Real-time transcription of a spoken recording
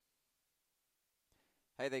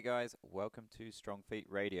Hey there guys, welcome to Strong Feet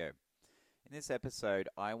Radio. In this episode,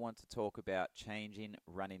 I want to talk about changing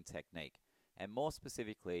running technique. And more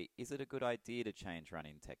specifically, is it a good idea to change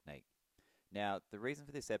running technique? Now, the reason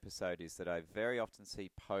for this episode is that I very often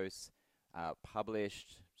see posts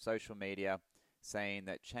published, social media, saying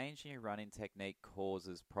that changing your running technique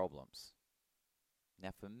causes problems.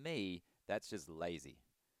 Now, for me, that's just lazy.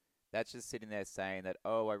 That's just sitting there saying that,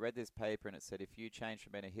 oh, I read this paper and it said if you change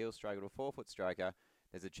from being a heel striker to a forefoot striker,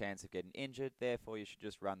 there's a chance of getting injured, therefore you should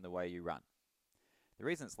just run the way you run. The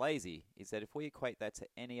reason it's lazy is that if we equate that to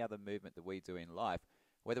any other movement that we do in life,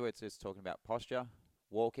 whether we're just talking about posture,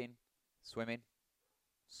 walking, swimming,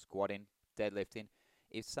 squatting, deadlifting,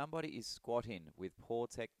 if somebody is squatting with poor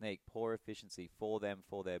technique, poor efficiency for them,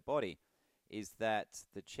 for their body, is that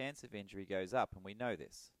the chance of injury goes up, and we know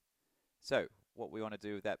this. So what we want to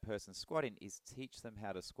do with that person squatting is teach them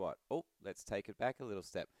how to squat. Oh, let's take it back a little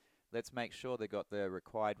step. Let's make sure they've got the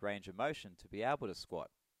required range of motion to be able to squat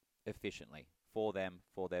efficiently for them,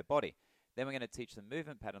 for their body. Then we're going to teach them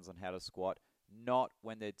movement patterns on how to squat, not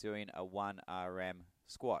when they're doing a 1RM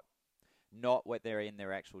squat, not when they're in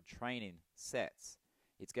their actual training sets.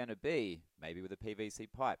 It's going to be maybe with a PVC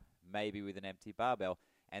pipe, maybe with an empty barbell,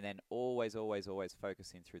 and then always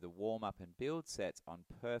focusing through the warm-up and build sets on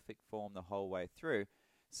perfect form the whole way through,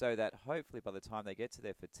 so that hopefully by the time they get to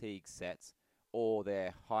their fatigue sets or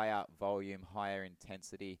their higher volume, higher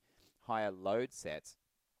intensity, higher load sets,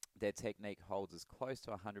 their technique holds as close to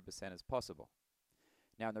 100% as possible.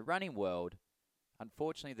 Now in the running world,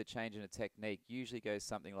 unfortunately the change in a technique usually goes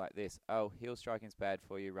something like this. Oh, heel striking's bad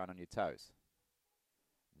for you, run on your toes.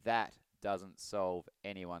 That doesn't solve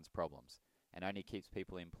anyone's problems and only keeps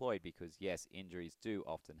people employed because, yes, injuries do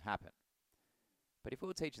often happen. But if we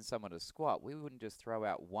were teaching someone to squat, we wouldn't just throw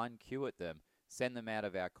out one cue at them, send them out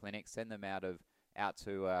of our clinic, send them out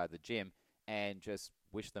to the gym, and just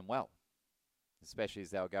wish them well, especially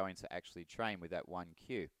as they're going to actually train with that one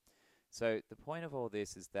cue. So the point of all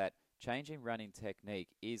this is that changing running technique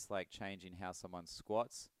is like changing how someone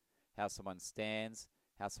squats, how someone stands,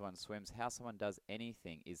 how someone swims, how someone does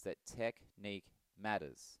anything, is that technique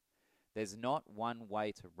matters. There's not one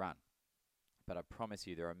way to run, but I promise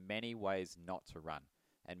you there are many ways not to run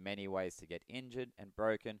and many ways to get injured and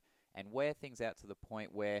broken and wear things out to the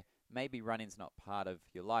point where maybe running's not part of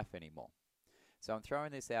your life anymore. So I'm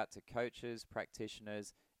throwing this out to coaches,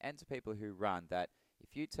 practitioners, and to people who run, that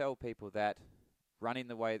if you tell people that running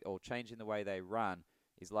the way or changing the way they run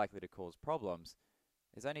is likely to cause problems,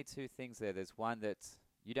 there's only two things there. There's one, that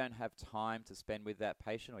you don't have time to spend with that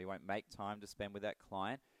patient, or you won't make time to spend with that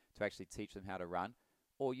client to actually teach them how to run,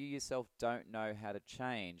 or you yourself don't know how to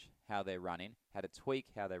change how they're running, how to tweak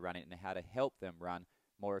how they're running, and how to help them run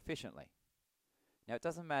more efficiently. Now, it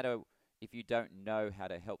doesn't matter if you don't know how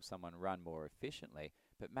to help someone run more efficiently,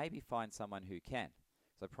 but maybe find someone who can.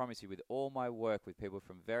 So I promise you, with all my work with people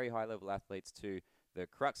from very high-level athletes to the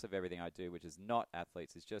crux of everything I do, which is not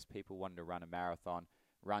athletes, it's just people wanting to run a marathon,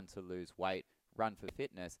 run to lose weight, run for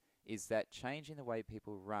fitness, is that changing the way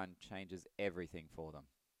people run changes everything for them.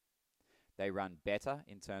 They run better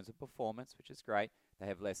in terms of performance, which is great. They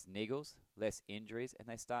have less niggles, less injuries, and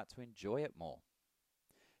they start to enjoy it more.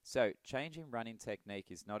 So changing running technique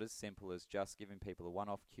is not as simple as just giving people a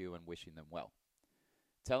one-off cue and wishing them well.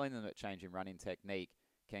 Telling them that changing running technique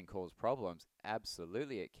can cause problems,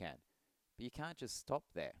 absolutely it can. But you can't just stop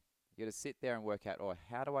there. You got to sit there and work out, oh,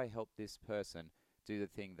 how do I help this person do the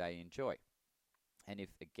thing they enjoy? And if,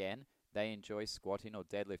 again, they enjoy squatting or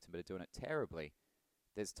deadlifting but are doing it terribly,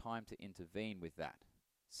 there's time to intervene with that.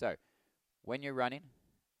 So when you're running,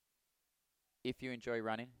 if you enjoy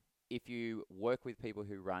running, if you work with people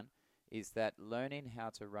who run, is that learning how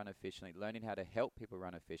to run efficiently, learning how to help people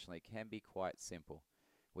run efficiently can be quite simple.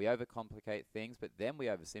 We overcomplicate things, but then we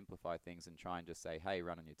oversimplify things and try and just say, hey,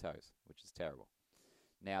 run on your toes, which is terrible.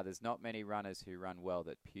 Now, there's not many runners who run well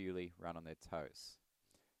that purely run on their toes.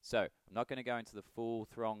 So I'm not going to go into the full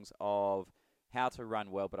throngs of how to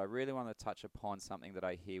run well, but I really want to touch upon something that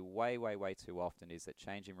I hear way too often, is that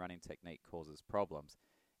changing running technique causes problems.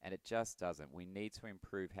 And it just doesn't. We need to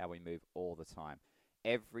improve how we move all the time.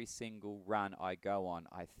 Every single run I go on,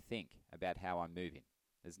 I think about how I'm moving.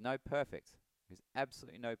 There's no perfect. There's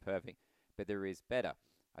absolutely no perfect, but there is better.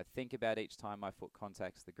 I think about each time my foot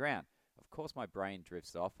contacts the ground. Of course, my brain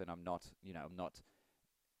drifts off, and I'm not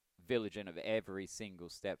vigilant of every single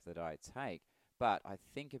step that I take. But I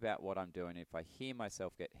think about what I'm doing. If I hear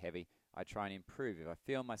myself get heavy, I try and improve. If I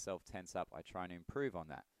feel myself tense up, I try and improve on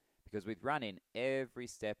that. Because with running, every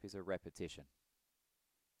step is a repetition.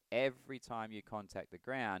 Every time you contact the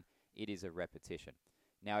ground, it is a repetition.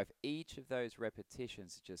 Now, if each of those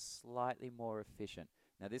repetitions is just slightly more efficient,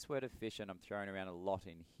 Now, this word efficient I'm throwing around a lot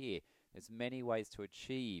in here. There's many ways to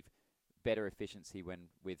achieve better efficiency when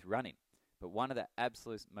with running. But one of the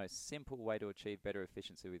absolute most simple way to achieve better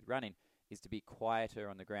efficiency with running is to be quieter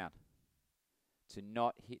on the ground. To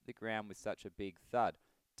not hit the ground with such a big thud.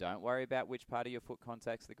 Don't worry about which part of your foot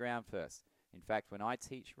contacts the ground first. In fact, when I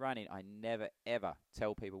teach running, I never ever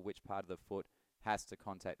tell people which part of the foot has to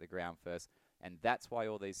contact the ground first. And that's why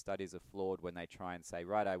all these studies are flawed when they try and say,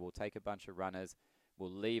 righto, we'll take a bunch of runners,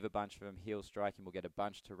 we'll leave a bunch of them heel striking, we'll get a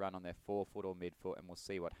bunch to run on their forefoot or midfoot, and we'll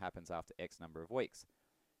see what happens after X number of weeks.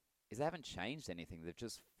 Is they haven't changed anything. They've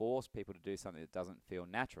just forced people to do something that doesn't feel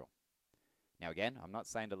natural. Now again, I'm not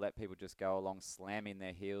saying to let people just go along slamming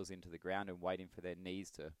their heels into the ground and waiting for their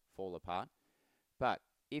knees to fall apart. But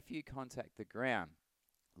if you contact the ground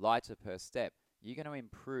lighter per step, you're going to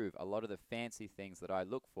improve a lot of the fancy things that I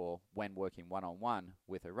look for when working one-on-one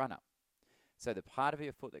with a runner. So the part of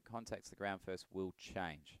your foot that contacts the ground first will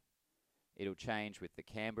change. It'll change with the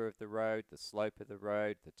camber of the road, the slope of the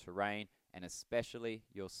road, the terrain, and especially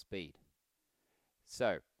your speed.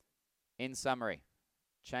 So, in summary,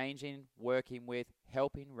 changing, working with,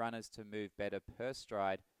 helping runners to move better per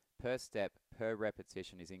stride, per step, per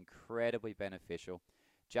repetition is incredibly beneficial.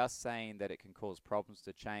 Just saying that it can cause problems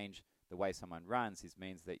to change the way someone runs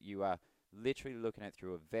means that you are literally looking at it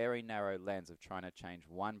through a very narrow lens of trying to change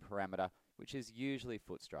one parameter, which is usually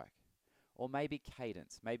foot strike. Or maybe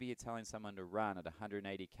cadence. Maybe you're telling someone to run at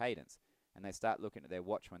 180 cadence, and they start looking at their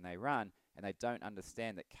watch when they run, and they don't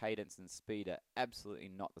understand that cadence and speed are absolutely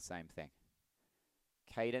not the same thing.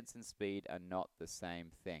 Cadence and speed are not the same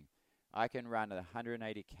thing. I can run at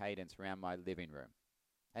 180 cadence around my living room.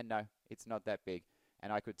 And no, it's not that big.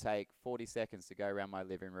 And I could take 40 seconds to go around my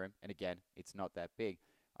living room, and again, it's not that big.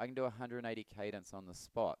 I can do 180 cadence on the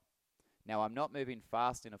spot. Now, I'm not moving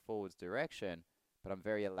fast in a forwards direction, but I'm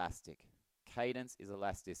very elastic. Cadence is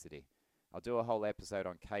elasticity. I'll do a whole episode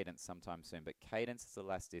on cadence sometime soon, but cadence is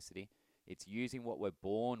elasticity. It's using what we're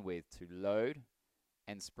born with to load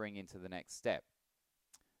and spring into the next step.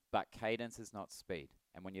 But cadence is not speed.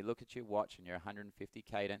 And when you look at your watch and you're 150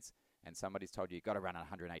 cadence and somebody's told you you've got to run at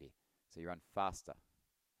 180, so you run faster,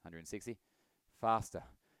 160, faster,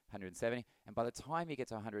 170, and by the time you get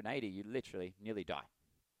to 180, you literally nearly die.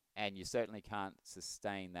 And you certainly can't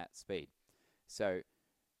sustain that speed. So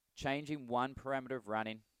changing one parameter of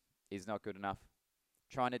running is not good enough.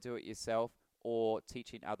 Trying to do it yourself or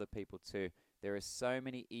teaching other people too. There are so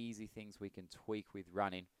many easy things we can tweak with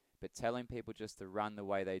running, but telling people just to run the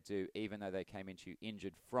way they do, even though they came into you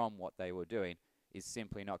injured from what they were doing, is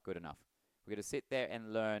simply not good enough. We're going to sit there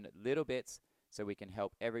and learn little bits so we can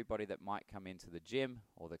help everybody that might come into the gym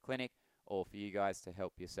or the clinic, or for you guys to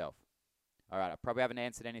help yourself. All right, I probably haven't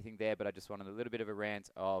answered anything there, but I just wanted a little bit of a rant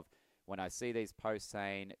of when I see these posts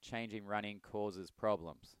saying changing running causes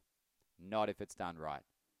problems. Not if it's done right.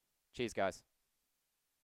 Cheers, guys.